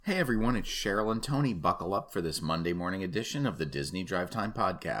Hey everyone, it's Cheryl and Tony. Buckle up for this Monday morning edition of the Disney Drive Time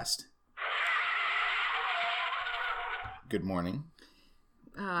Podcast. Good morning.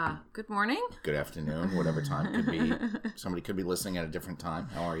 Good morning. Good afternoon, whatever time could be. Somebody could be listening at a different time.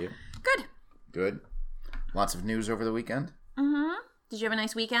 How are you? Good. Good. Lots of news over the weekend? Mm-hmm. Did you have a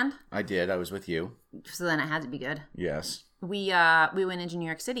nice weekend? I did. I was with you. So then it had to be good. Yes. We went into New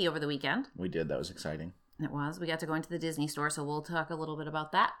York City over the weekend. We did. That was exciting. It was. We got to go into the Disney store, so we'll talk a little bit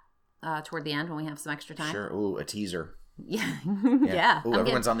about that toward the end when we have some extra time. Sure. Ooh, a teaser. Yeah. Yeah. Ooh,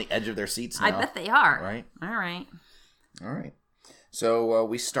 everyone's on the edge of their seats now. I bet they are. Right? All right. All right. So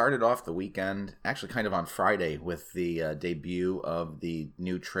we started off the weekend, actually kind of on Friday, with the debut of the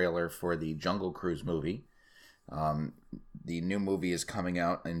new trailer for the Jungle Cruise movie. The new movie is coming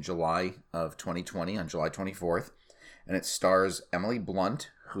out in July of 2020, on July 24th, and it stars Emily Blunt,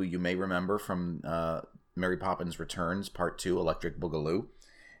 who you may remember from Mary Poppins Returns, Part 2, Electric Boogaloo,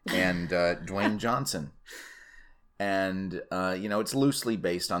 and Dwayne Johnson. And, it's loosely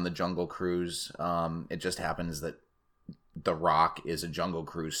based on the Jungle Cruise. It just happens that The Rock is a Jungle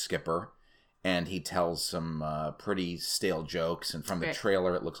Cruise skipper, and he tells some pretty stale jokes. And from the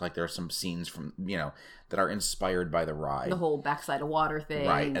trailer, it looks like there are some scenes from, that are inspired by the ride. The whole backside of water thing.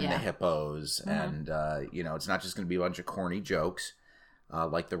 Right, and the hippos. Mm-hmm. And, it's not just going to be a bunch of corny jokes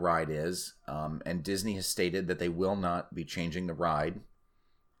like the ride is. And Disney has stated that they will not be changing the ride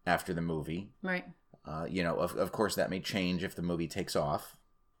after the movie. Right. Of course, that may change if the movie takes off.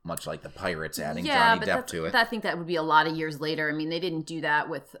 Much like the Pirates adding Johnny Depp to it. I think that would be a lot of years later. I mean, they didn't do that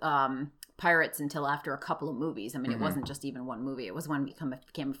with Pirates until after a couple of movies. I mean, It wasn't just even one movie. It was when it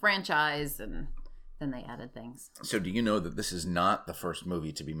became a franchise, and then they added things. So do you know that this is not the first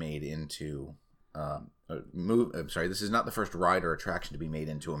movie to be made into this is not the first ride or attraction to be made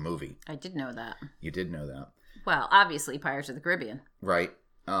into a movie. I did know that. You did know that. Well, obviously, Pirates of the Caribbean. Right.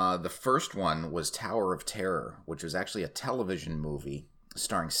 The first one was Tower of Terror, which was actually a television movie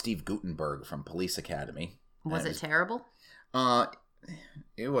starring Steve Guttenberg from Police Academy. Was it terrible?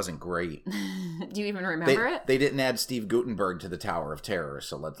 It wasn't great. Do you even remember it? They didn't add Steve Guttenberg to the Tower of Terror,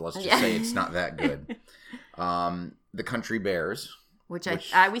 so let's just say it's not that good. The Country Bears, which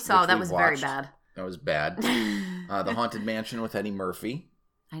we saw, that was very bad. That was bad. The Haunted Mansion with Eddie Murphy.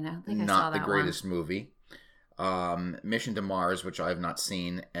 I know. I think saw not the greatest movie. Mission to Mars, which I have not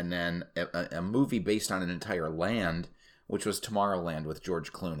seen, and then a movie based on an entire land, which was Tomorrowland with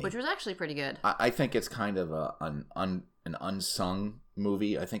George Clooney, which was actually pretty good. I think it's kind of an unsung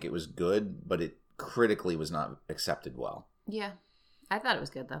movie. I think it was good, but it critically was not accepted well. Yeah, I thought it was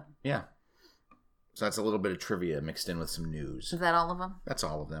good though. Yeah. So that's a little bit of trivia mixed in with some news. Is that all of them? That's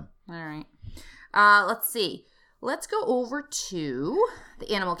all of them. All right. Let's see. Let's go over to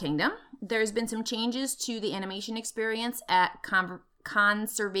the Animal Kingdom. There's been some changes to the animation experience at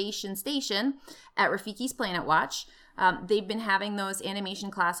Conservation Station at Rafiki's Planet Watch. They've been having those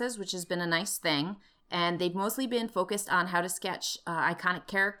animation classes, which has been a nice thing. And they've mostly been focused on how to sketch iconic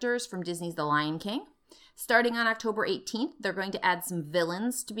characters from Disney's The Lion King. Starting on October 18th, they're going to add some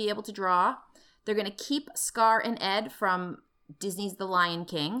villains to be able to draw. They're going to keep Scar and Ed from Disney's The Lion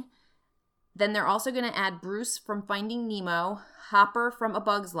King. Then they're also going to add Bruce from Finding Nemo, Hopper from A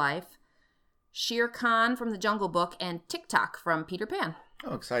Bug's Life, Shere Khan from The Jungle Book, and Tick-Tock from Peter Pan.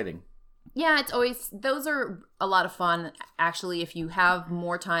 Oh, exciting. Yeah, those are a lot of fun, actually, if you have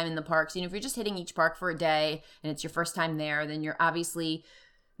more time in the parks. If you're just hitting each park for a day and it's your first time there, then you're obviously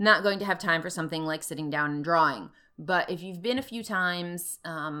not going to have time for something like sitting down and drawing. But if you've been a few times,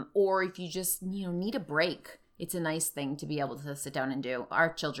 or if you just, need a break, it's a nice thing to be able to sit down and do.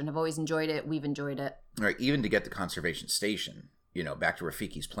 Our children have always enjoyed it. We've enjoyed it. Right. Even to get to Conservation Station, back to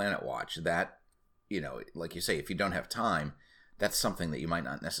Rafiki's Planet Watch, that, like you say, if you don't have time, that's something that you might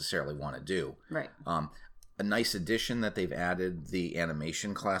not necessarily want to do. Right. A nice addition that they've added the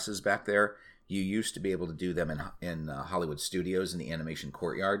animation classes back there. You used to be able to do them in Hollywood Studios in the animation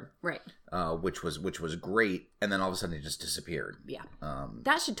courtyard, right? Which was great, and then all of a sudden it just disappeared. Yeah,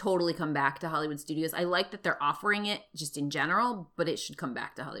 that should totally come back to Hollywood Studios. I like that they're offering it just in general, but it should come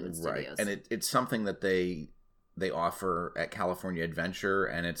back to Hollywood Studios. Right, and it's something that they offer at California Adventure,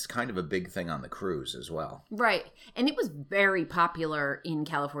 and it's kind of a big thing on the cruise as well. Right, and it was very popular in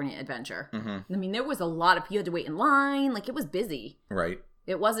California Adventure. Mm-hmm. I mean, there was a lot of you had to wait in line, like it was busy. Right.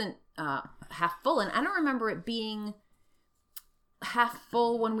 It wasn't half full, and I don't remember it being half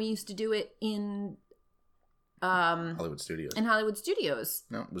full when we used to do it in Hollywood Studios. In Hollywood Studios.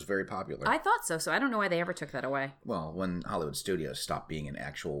 No, it was very popular. I thought so, so I don't know why they ever took that away. Well, when Hollywood Studios stopped being an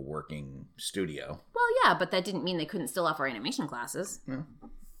actual working studio. Well, yeah, but that didn't mean they couldn't still offer animation classes. No,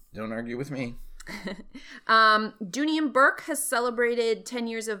 don't argue with me. Dooney and Burke has celebrated 10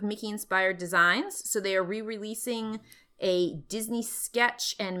 years of Mickey-inspired designs, so they are re-releasing a Disney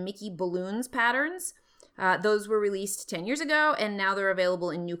sketch and Mickey balloons patterns. Those were released 10 years ago, and now they're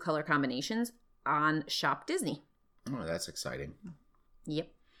available in new color combinations on Shop Disney. Oh, that's exciting. Yep.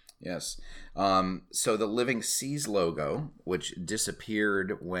 Yes. So the Living Seas logo, which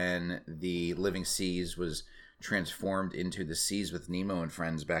disappeared when the Living Seas was transformed into the Seas with Nemo and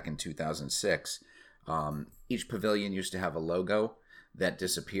Friends back in 2006, each pavilion used to have a logo that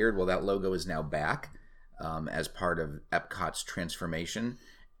disappeared. Well, that logo is now back as part of Epcot's transformation.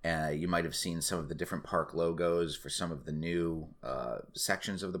 You might have seen some of the different park logos for some of the new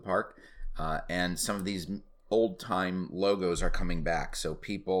sections of the park. And some of these old-time logos are coming back. So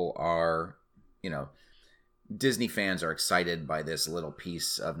people are, Disney fans are excited by this little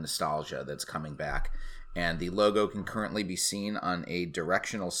piece of nostalgia that's coming back. And the logo can currently be seen on a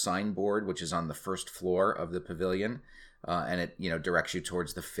directional signboard, which is on the first floor of the pavilion. And it, directs you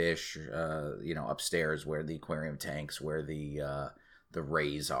towards the fish, upstairs where the aquarium tanks, where the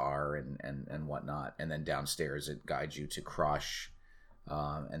rays are and whatnot. And then downstairs, it guides you to Crush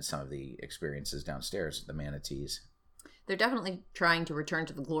and some of the experiences downstairs, the manatees. They're definitely trying to return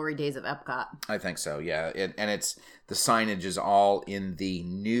to the glory days of Epcot. I think so, yeah. And it's the signage is all in the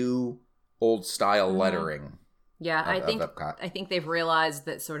new old style lettering. Yeah, of Epcot. I think they've realized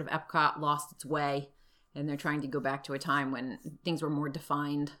that sort of Epcot lost its way, and they're trying to go back to a time when things were more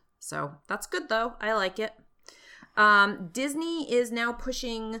defined. So that's good, though. I like it. Disney is now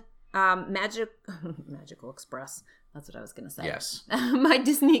pushing Magical Express. That's what I was going to say. Yes. My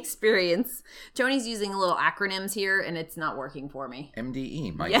Disney Experience. Tony's using little acronyms here, and it's not working for me.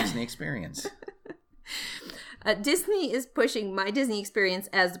 MDE, My Disney Experience. Disney is pushing My Disney Experience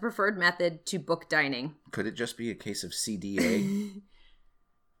as the preferred method to book dining. Could it just be a case of CDA?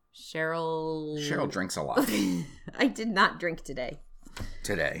 Cheryl drinks a lot. I did not drink today.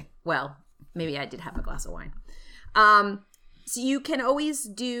 Well, maybe I did have a glass of wine. So you can always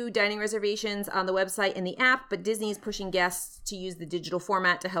do dining reservations on the website and the app, but Disney is pushing guests to use the digital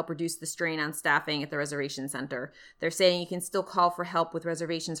format to help reduce the strain on staffing at the reservation center. They're saying you can still call for help with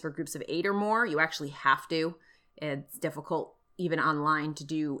reservations for groups of 8 or more. You actually have to. It's difficult even online to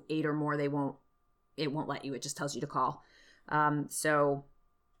do 8 or more. It won't let you. It just tells you to call. So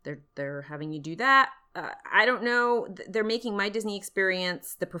they're having you do that. I don't know. They're making My Disney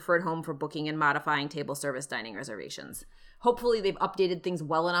Experience the preferred home for booking and modifying table service dining reservations. Hopefully they've updated things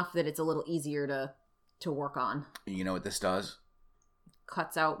well enough that it's a little easier to work on. You know what this does?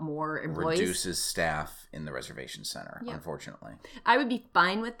 Cuts out more employees. Reduces staff in the reservation center, unfortunately. I would be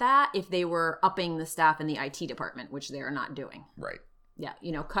fine with that if they were upping the staff in the IT department, which they are not doing. Right. Yeah,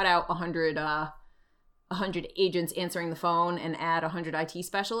 cut out 100 agents answering the phone and add 100 IT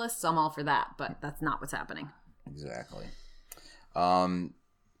specialists. I'm all for that, but that's not what's happening. Exactly.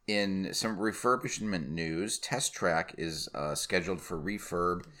 In some refurbishment news, Test Track is scheduled for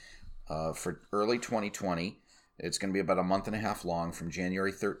refurb for early 2020. It's going to be about a month and a half long, from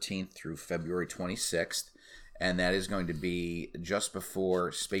January 13th through February 26th. And that is going to be just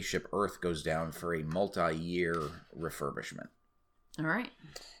before Spaceship Earth goes down for a multi-year refurbishment. All right.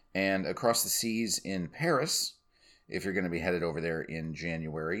 And Across the Seas in Paris, if you're going to be headed over there in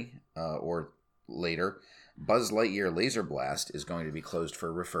January or later, Buzz Lightyear Laser Blast is going to be closed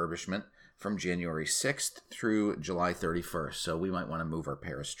for refurbishment from January 6th through July 31st. So we might want to move our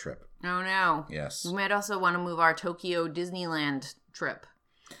Paris trip. Oh, no. Yes. We might also want to move our Tokyo Disneyland trip.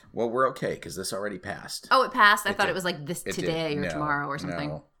 Well, we're okay because this already passed. Oh, it passed? I thought it was like today or tomorrow or something.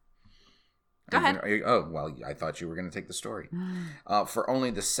 No. Go ahead. Oh, well, I thought you were going to take the story. For only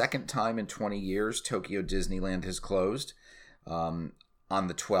the second time in 20 years, Tokyo Disneyland has closed. On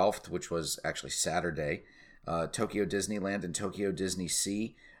the 12th, which was actually Saturday, Tokyo Disneyland and Tokyo Disney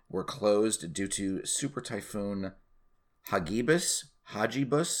Sea were closed due to Super Typhoon Hagibis.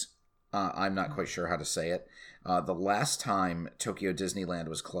 I'm not quite sure how to say it. The last time Tokyo Disneyland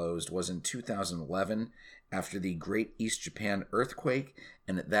was closed was in 2011 after the Great East Japan earthquake,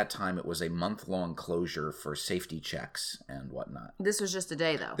 and at that time it was a month-long closure for safety checks and whatnot. This was just a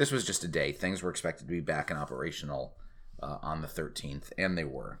day, though. This was just a day. Things were expected to be back and operational on the 13th, and they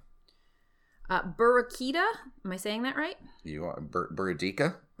were. Burikita, am I saying that right? You are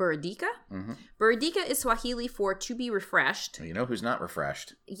Buradika? Buradika? Mm-hmm. Buradika is Swahili for to be refreshed. You know who's not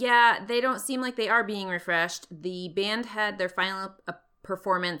refreshed? Yeah, they don't seem like they are being refreshed. The band had their final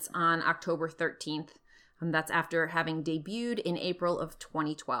performance on October 13th. That's after having debuted in April of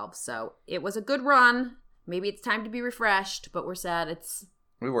 2012. So it was a good run. Maybe it's time to be refreshed, but we're sad it's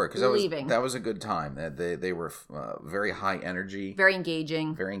We were, because that was a good time. They were very high energy. Very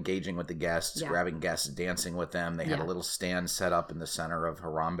engaging. Very engaging with the guests, grabbing guests, dancing with them. They had a little stand set up in the center of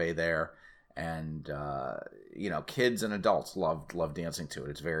Harambe there. And, kids and adults loved dancing to it.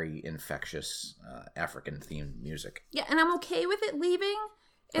 It's very infectious African-themed music. Yeah, and I'm okay with it leaving.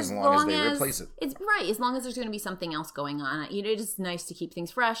 As long as they replace it. It's right, as long as there's going to be something else going on. It is nice to keep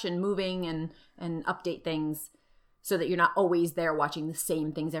things fresh and moving and update things so that you're not always there watching the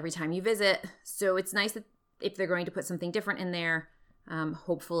same things every time you visit. So it's nice that if they're going to put something different in there,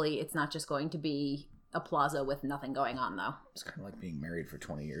 hopefully it's not just going to be a plaza with nothing going on, though. It's kind of like being married for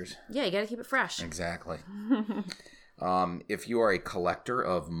 20 years. Yeah, you got to keep it fresh. Exactly. If you are a collector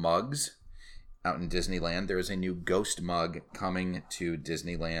of mugs out in Disneyland, there is a new ghost mug coming to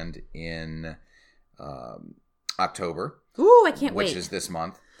Disneyland in October. Ooh, I can't wait. Which is this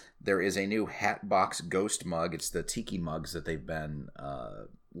month. There is a new Hatbox Ghost mug. It's the tiki mugs that they've been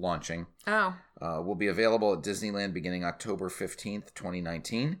launching. Oh. Will be available at Disneyland beginning October 15th,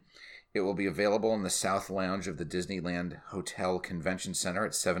 2019. It will be available in the South Lounge of the Disneyland Hotel Convention Center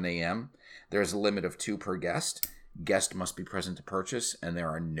at 7 a.m. There is a limit of 2 per guest. Guest must be present to purchase, and there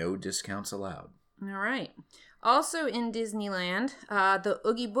are no discounts allowed. All right. Also in Disneyland, the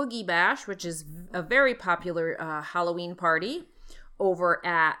Oogie Boogie Bash, which is a very popular Halloween party over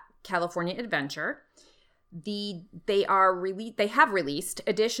at California Adventure. They have released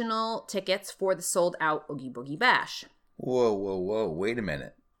additional tickets for the sold-out Oogie Boogie Bash. Whoa. Wait a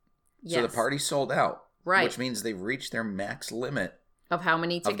minute. Yes. So the party sold out. Right. Which means they've reached their max limit. Of how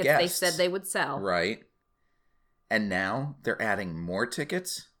many tickets they said they would sell. Right. And now they're adding more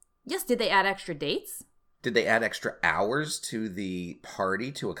tickets? Yes. Did they add extra dates? Did they add extra hours to the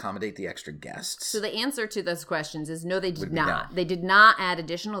party to accommodate the extra guests? So the answer to those questions is no, they did not. They did not add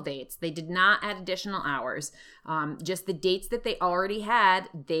additional dates. They did not add additional hours. Just the dates that they already had,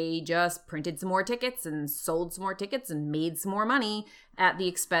 they just printed some more tickets and sold some more tickets and made some more money at the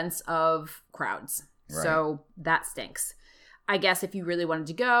expense of crowds. Right. So that stinks. I guess if you really wanted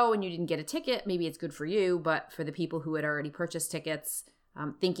to go and you didn't get a ticket, maybe it's good for you. But for the people who had already purchased tickets,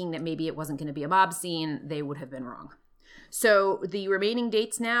 thinking that maybe it wasn't going to be a mob scene, they would have been wrong. So the remaining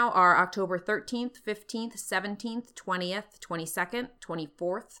dates now are October 13th, 15th, 17th, 20th, 22nd,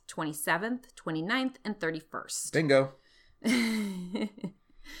 24th, 27th, 29th, and 31st. Bingo.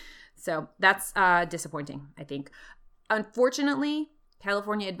 So that's disappointing, I think. Unfortunately,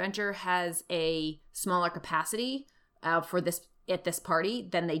 California Adventure has a smaller capacity for this at this party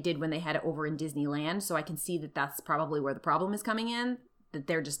than they did when they had it over in Disneyland. So I can see that that's probably where the problem is coming in, that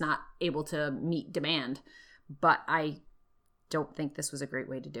they're just not able to meet demand. But I don't think this was a great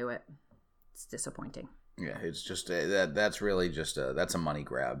way to do it. It's disappointing. Yeah, it's just that's really just that's a money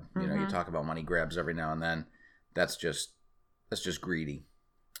grab. You know, you talk about money grabs every now and then. That's just greedy.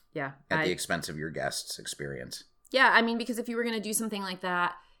 Yeah, at the expense of your guests' experience. Yeah, I mean, because if you were going to do something like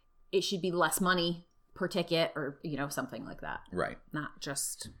that, it should be less money per ticket or, something like that. Right. Not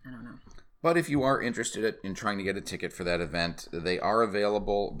just, I don't know. But if you are interested in trying to get a ticket for that event, they are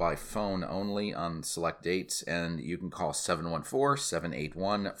available by phone only on select dates, and you can call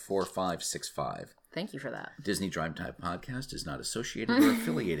 714-781-4565. Thank you for that. Disney Drive Time Podcast is not associated or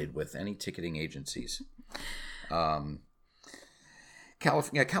affiliated with any ticketing agencies.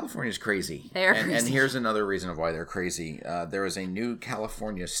 California's crazy. They're crazy. And here's another reason of why they're crazy. There is a new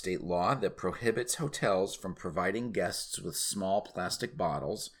California state law that prohibits hotels from providing guests with small plastic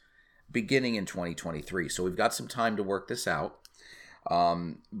bottles beginning in 2023. So we've got some time to work this out.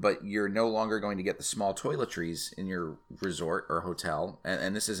 But you're no longer going to get the small toiletries in your resort or hotel.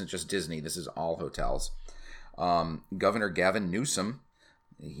 And this isn't just Disney. This is all hotels. Governor Gavin Newsom,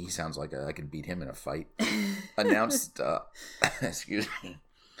 he sounds like I could beat him in a fight, announced a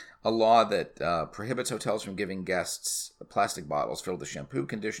law that prohibits hotels from giving guests plastic bottles filled with shampoo,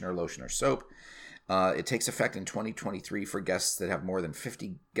 conditioner, lotion, or soap. It takes effect in 2023 for guests that have more than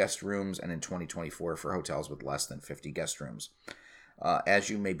 50 guest rooms, and in 2024 for hotels with less than 50 guest rooms.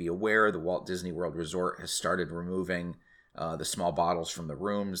 As you may be aware, the Walt Disney World Resort has started removing the small bottles from the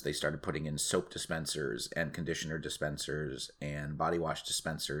rooms. They started putting in soap dispensers and conditioner dispensers and body wash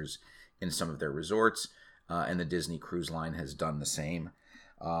dispensers in some of their resorts, and the Disney Cruise Line has done the same.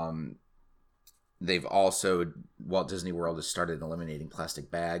 Walt Disney World has started eliminating plastic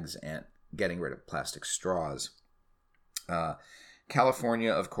bags and getting rid of plastic straws.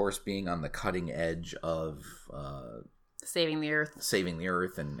 California, of course, being on the cutting edge of saving the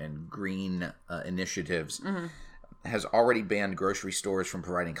earth and green initiatives, has already banned grocery stores from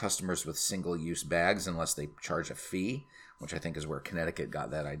providing customers with single-use bags unless they charge a fee which I think is where Connecticut got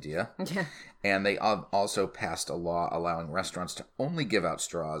that idea. Yeah. And they also passed a law allowing restaurants to only give out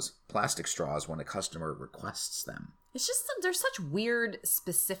plastic straws, when a customer requests them. It's just there's such weird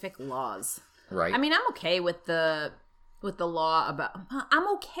specific laws. Right. I mean, I'm okay with the law about. I'm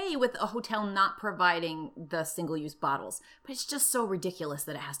okay with a hotel not providing the single-use bottles, but it's just so ridiculous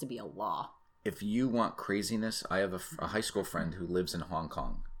that it has to be a law. If you want craziness, I have a high school friend who lives in Hong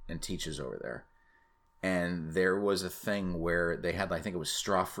Kong and teaches over there. And there was a thing where they had, I think it was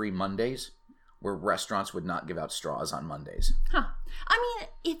straw-free Mondays, where restaurants would not give out straws on Mondays. Huh. I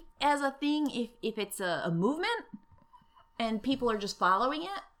mean, if as a thing, if it's a movement and people are just following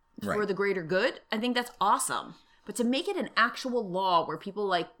it for the greater good, I think that's awesome. But to make it an actual law where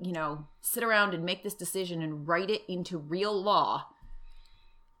people sit around and make this decision and write it into real law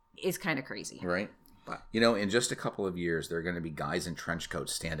is kind of crazy. Right. But, in just a couple of years, there are going to be guys in trench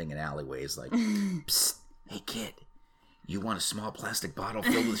coats standing in alleyways like, psst, hey kid, you want a small plastic bottle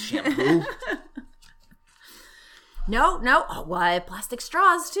filled with shampoo? No. Oh, well, I have plastic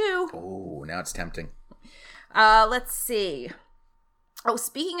straws too. Oh, now it's tempting. Let's see. Oh,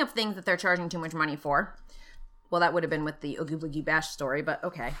 speaking of things that they're charging too much money for. Well, that would have been with the Oogie Boogie Bash story, but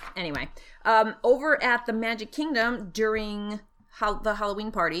okay. Anyway, over at the Magic Kingdom during the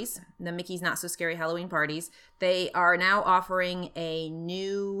Halloween parties, the Mickey's Not So Scary Halloween parties, they are now offering a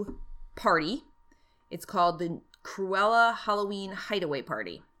new party. It's called the Cruella Halloween Hideaway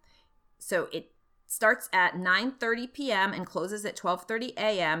Party. So it starts at 9:30 p.m. and closes at 12:30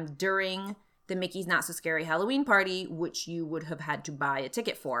 a.m. during the Mickey's Not So Scary Halloween party, which you would have had to buy a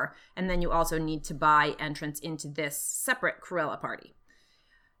ticket for. And then you also need to buy entrance into this separate Cruella party.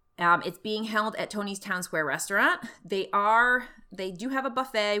 It's being held at Tony's Town Square restaurant. They do have a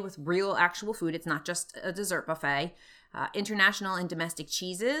buffet with real actual food. It's not just a dessert buffet. International and domestic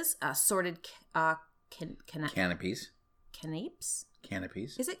cheeses, assorted Canopies. Canapes?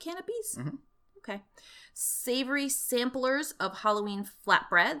 Canopies. Is it canopies? Mm-hmm. Okay. Savory samplers of Halloween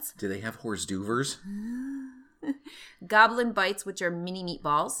flatbreads. Do they have hors d'oeuvres? Goblin bites, which are mini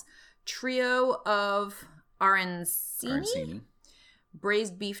meatballs. Trio of arancini.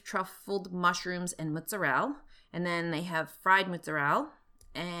 Braised beef, truffled mushrooms, and mozzarella. And then they have fried mozzarella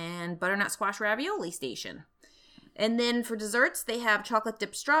and butternut squash ravioli station. And then for desserts, they have chocolate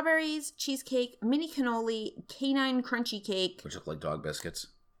dipped strawberries, cheesecake, mini cannoli, canine crunchy cake. Which look like dog biscuits.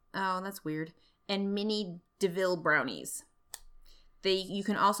 Oh, that's weird. And mini DeVille brownies. You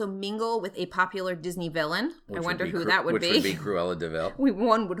can also mingle with a popular Disney villain. I wonder who that would be. Which would be Cruella DeVille.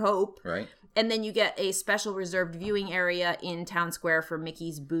 One would hope. Right. And then you get a special reserved viewing area in Town Square for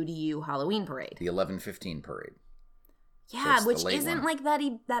Mickey's Booty You Halloween Parade. The 11:15 parade. Yeah, so which isn't like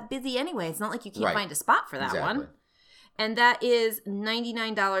that busy anyway. It's not like you can't find a spot for that one. And that is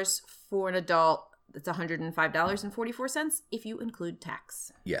 $99 for an adult. It's $105.44 if you include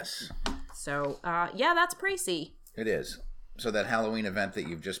tax. Yes. So, that's pricey. It is. So that Halloween event that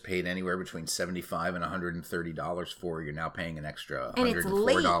you've just paid anywhere between $75 and $130 for, you're now paying an extra $104. And it's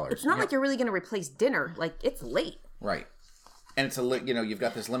late. It's not like you're really going to replace dinner. Like, it's late. Right. And it's you've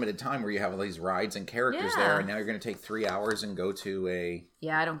got this limited time where you have all these rides and characters there, and now you're going to take 3 hours and go to a...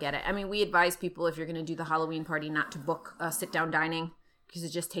 Yeah, I don't get it. I mean, we advise people, if you're going to do the Halloween party, not to book sit-down dining, because it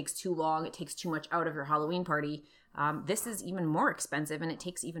just takes too long. It takes too much out of your Halloween party. This is even more expensive, and it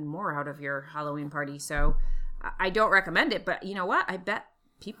takes even more out of your Halloween party. So I don't recommend it, but you know what? I bet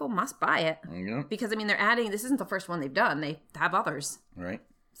people must buy it. Yeah. Because, I mean, they're adding... This isn't the first one they've done. They have others. Right.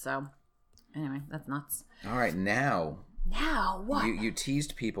 So, anyway, that's nuts. All right, now what? You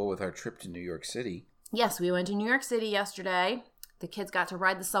teased people with our trip to New York City. Yes, we went to New York City yesterday. The kids got to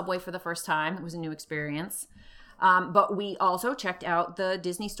ride the subway for the first time. It was a new experience. But we also checked out the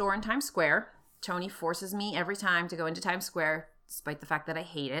Disney store in Times Square. Tony forces me every time to go into Times Square, despite the fact that I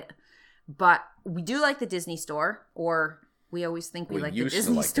hate it. But we do like the Disney store, or we always think we like the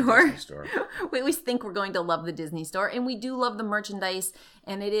Disney store. We always think we're going to love the Disney store, and we do love the merchandise,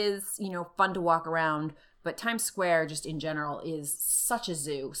 and it is, fun to walk around. But Times Square, just in general, is such a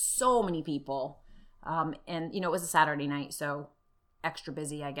zoo. So many people. And, it was a Saturday night, so extra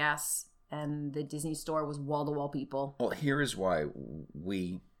busy, I guess. And the Disney store was wall-to-wall people. Well, here is why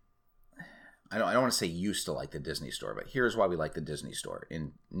I don't want to say used to like the Disney store, but here's why we like the Disney store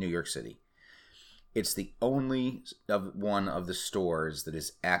in New York City. It's the only one of the stores that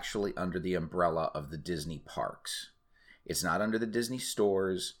is actually under the umbrella of the Disney parks. It's not under the Disney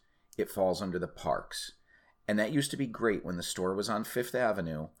stores. It falls under the parks. And that used to be great when the store was on Fifth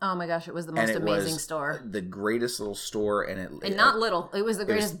Avenue. Oh my gosh, it was the most amazing store. The greatest little store. And not little. It was the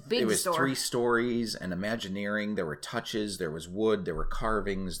greatest big store. It was 3 stories and Imagineering. There were touches. There was wood. There were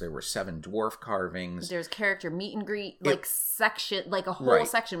carvings. There were 7 dwarf carvings. There's character meet and greet, section, like a whole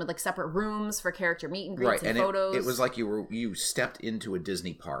section with like separate rooms for character meet and greets and photos. It was like you stepped into a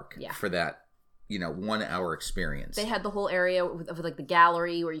Disney park for that, 1 hour experience. They had the whole area of like the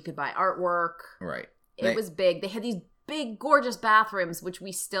gallery where you could buy artwork. Right. It was big. They had these big, gorgeous bathrooms, which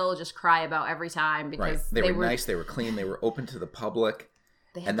we still just cry about every time because they were nice. They were clean. They were open to the public.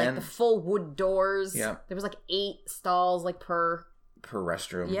 They had the full wood doors. Yeah. There was like 8 stalls like per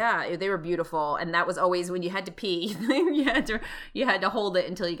restroom. Yeah, they were beautiful, and that was always when you had to pee. you had to hold it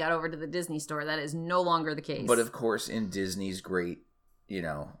until you got over to the Disney store. That is no longer the case. But of course, in Disney's great,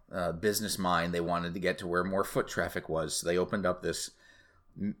 business mind, they wanted to get to where more foot traffic was. So they opened up this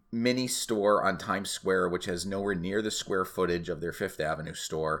mini store on Times Square, which has nowhere near the square footage of their Fifth Avenue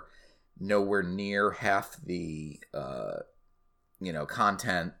store, nowhere near half the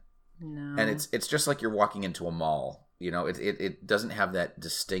content. No. And it's just like you're walking into a mall. It doesn't have that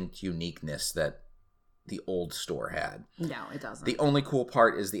distinct uniqueness that the old store had. No, it doesn't. The only cool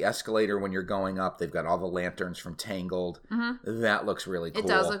part is the escalator when you're going up. They've got all the lanterns from Tangled. Mm-hmm. That looks really cool. It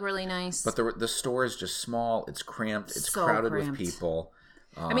does look really nice. But the store is just small. It's cramped. It's crowded with people.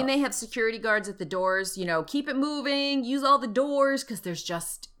 I mean, they have security guards at the doors, keep it moving, use all the doors, because there's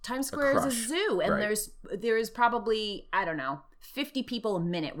just, Times Square is a zoo, and there's probably, I don't know, 50 people a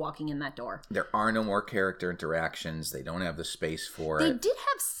minute walking in that door. There are no more character interactions. They don't have the space for it. They did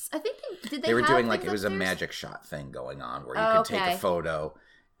have, I think, they were doing like, it was a magic shot thing going on, where you could take a photo,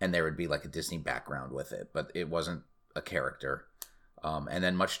 and there would be like a Disney background with it, but it wasn't a character. And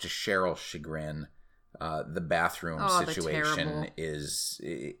then much to Cheryl's chagrin, the bathroom situation is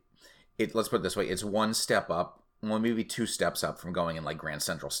let's put it this way, it's one step up, maybe 2 steps up from going in like Grand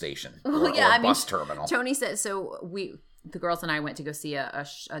Central Station or a bus terminal. Tony said, so the girls and I went to go see a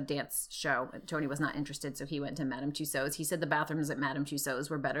dance show. Tony was not interested, so he went to Madame Tussauds. He said the bathrooms at Madame Tussauds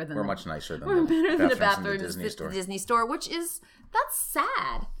were better than much nicer than the bathrooms in the Disney store, which is, that's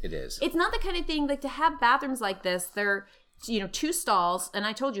sad. It is. It's not the kind of thing, like, to have bathrooms like this. They're 2 stalls, and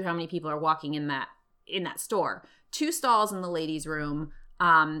I told you how many people are walking in that store. 2 stalls in the ladies' room.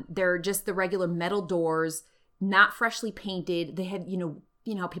 They're just the regular metal doors, not freshly painted. They had,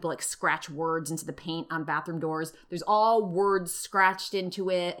 how people like scratch words into the paint on bathroom doors. There's all words scratched into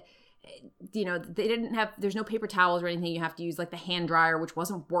it. They didn't have, there's no paper towels or anything. You have to use like the hand dryer, which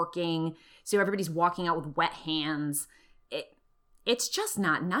wasn't working. So everybody's walking out with wet hands. It's just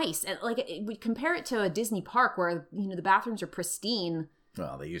not nice. And like, we compare it to a Disney park where, the bathrooms are pristine.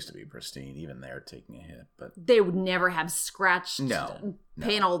 Well, they used to be pristine. Even they're taking a hit, but they would never have scratched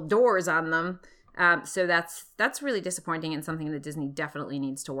panel doors on them. So that's really disappointing and something that Disney definitely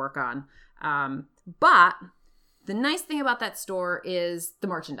needs to work on. But the nice thing about that store is the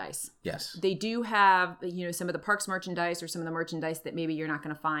merchandise. Yes. They do have, some of the parks merchandise or some of the merchandise that maybe you're not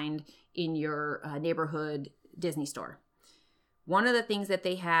going to find in your neighborhood Disney store. One of the things that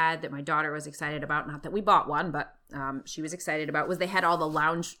they had that my daughter was excited about, not that we bought one, but she was excited about, was they had all the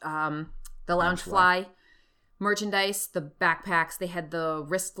lounge fly merchandise, the backpacks. They had the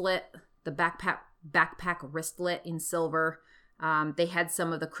wristlet, the backpack wristlet in silver. They had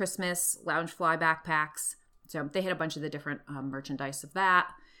some of the Christmas Loungefly backpacks. So they had a bunch of the different merchandise of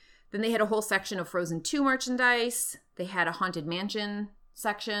that. Then they had a whole section of Frozen 2 merchandise. They had a Haunted Mansion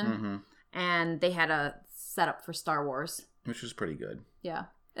section. And they had a setup for Star Wars. Which was pretty good. Yeah.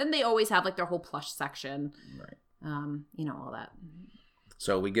 And they always have like their whole plush section. Right. All that.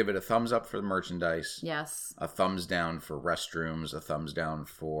 So we give it a thumbs up for the merchandise. Yes. A thumbs down for restrooms. A thumbs down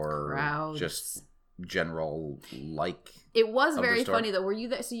for crowds. Just general like. It was very funny though. Were you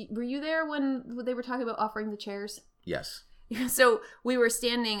there? So were you there when they were talking about offering the chairs? Yes. So we were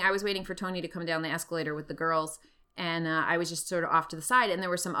standing. I was waiting for Tony to come down the escalator with the girls. And I was just sort of off to the side. And there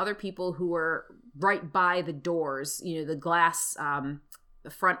were some other people who were right by the doors, the glass, the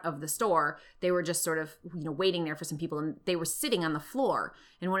front of the store. They were just sort of, waiting there for some people. And they were sitting on the floor.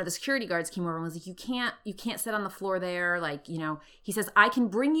 And one of the security guards came over and was like, you can't sit on the floor there. Like, he says, I can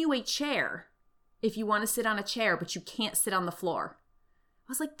bring you a chair if you want to sit on a chair, but you can't sit on the floor.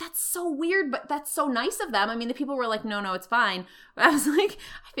 I was like, that's so weird, but that's so nice of them. I mean, the people were like, no, it's fine. But I was like,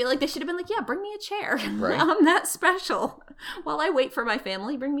 I feel like they should have been like, yeah, bring me a chair. Right. I'm that special. While I wait for my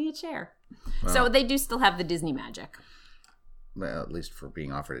family, bring me a chair. Well, so they do still have the Disney magic. Well, at least for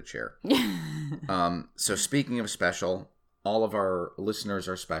being offered a chair. So speaking of special, all of our listeners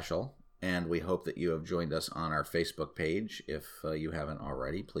are special. And we hope that you have joined us on our Facebook page. If you haven't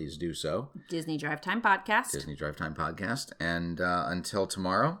already, please do so. Disney Drive Time Podcast. Disney Drive Time Podcast. And until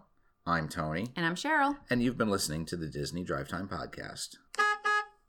tomorrow, I'm Tony. And I'm Cheryl. And you've been listening to the Disney Drive Time Podcast.